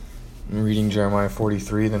I'm reading Jeremiah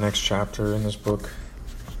 43, the next chapter in this book.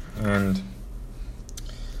 And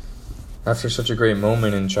after such a great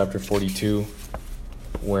moment in chapter 42,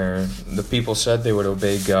 where the people said they would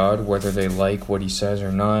obey God, whether they like what he says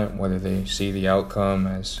or not, whether they see the outcome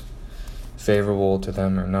as favorable to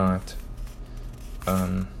them or not,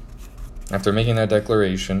 after making that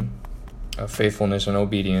declaration of faithfulness and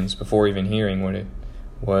obedience before even hearing what it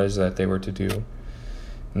was that they were to do,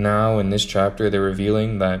 now in this chapter they're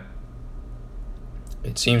revealing that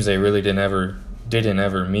it seems they really didn't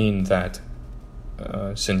ever mean that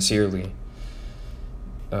sincerely.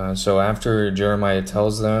 So after Jeremiah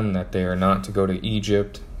tells them that they are not to go to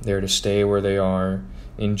Egypt, they're to stay where they are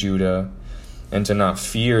in Judah, and to not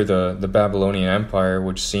fear the Babylonian Empire,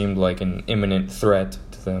 which seemed like an imminent threat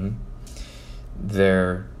to them,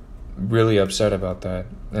 they're really upset about that.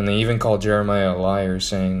 And they even call Jeremiah a liar,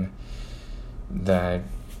 saying that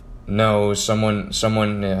no, someone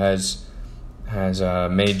has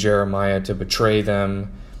made Jeremiah to betray them.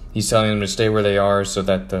 He's telling them to stay where they are so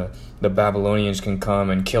that the Babylonians can come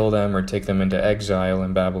and kill them or take them into exile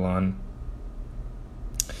in Babylon.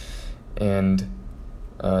 And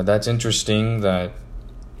that's interesting that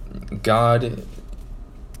God,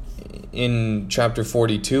 in chapter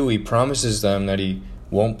 42, he promises them that he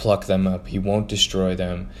won't pluck them up, he won't destroy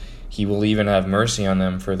them, he will even have mercy on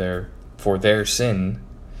them for their sin,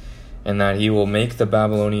 and that he will make the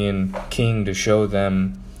Babylonian king to show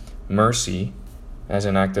them mercy as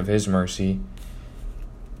an act of his mercy.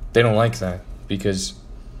 They don't like that, because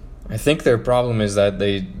I think their problem is that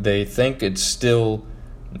they think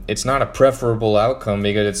it's not a preferable outcome,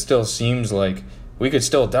 because it still seems like we could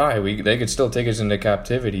still die. They could still take us into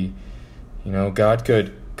captivity. You know, God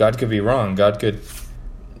could be wrong. God could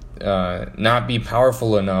not be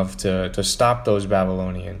powerful enough to stop those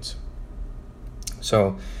Babylonians.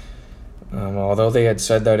 So, although they had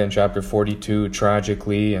said that in chapter 42,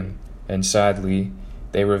 tragically and sadly,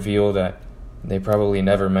 they reveal that they probably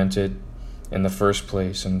never meant it in the first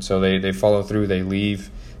place. And so they follow through. They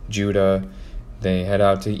leave Judah. They head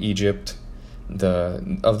out to Egypt,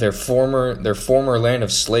 their former land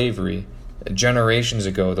of slavery, generations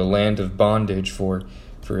ago, the land of bondage for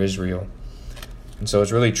Israel. And so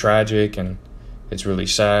it's really tragic, and it's really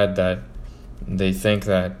sad that they think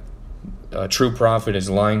that a true prophet is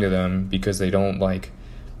lying to them because they don't like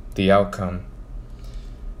the outcome.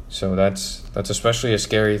 So that's especially a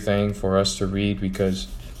scary thing for us to read, because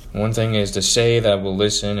one thing is to say that we'll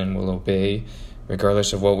listen and we'll obey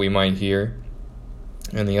regardless of what we might hear,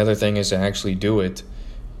 and the other thing is to actually do it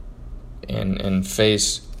and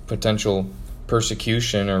face potential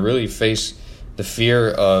persecution, or really face the fear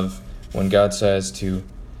of when God says to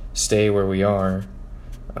stay where we are,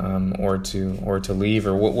 or to leave,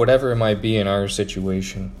 or whatever it might be in our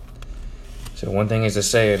situation. So one thing is to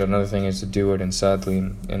say it, another thing is to do it, and sadly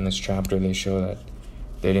in this chapter they show that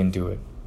they didn't do it.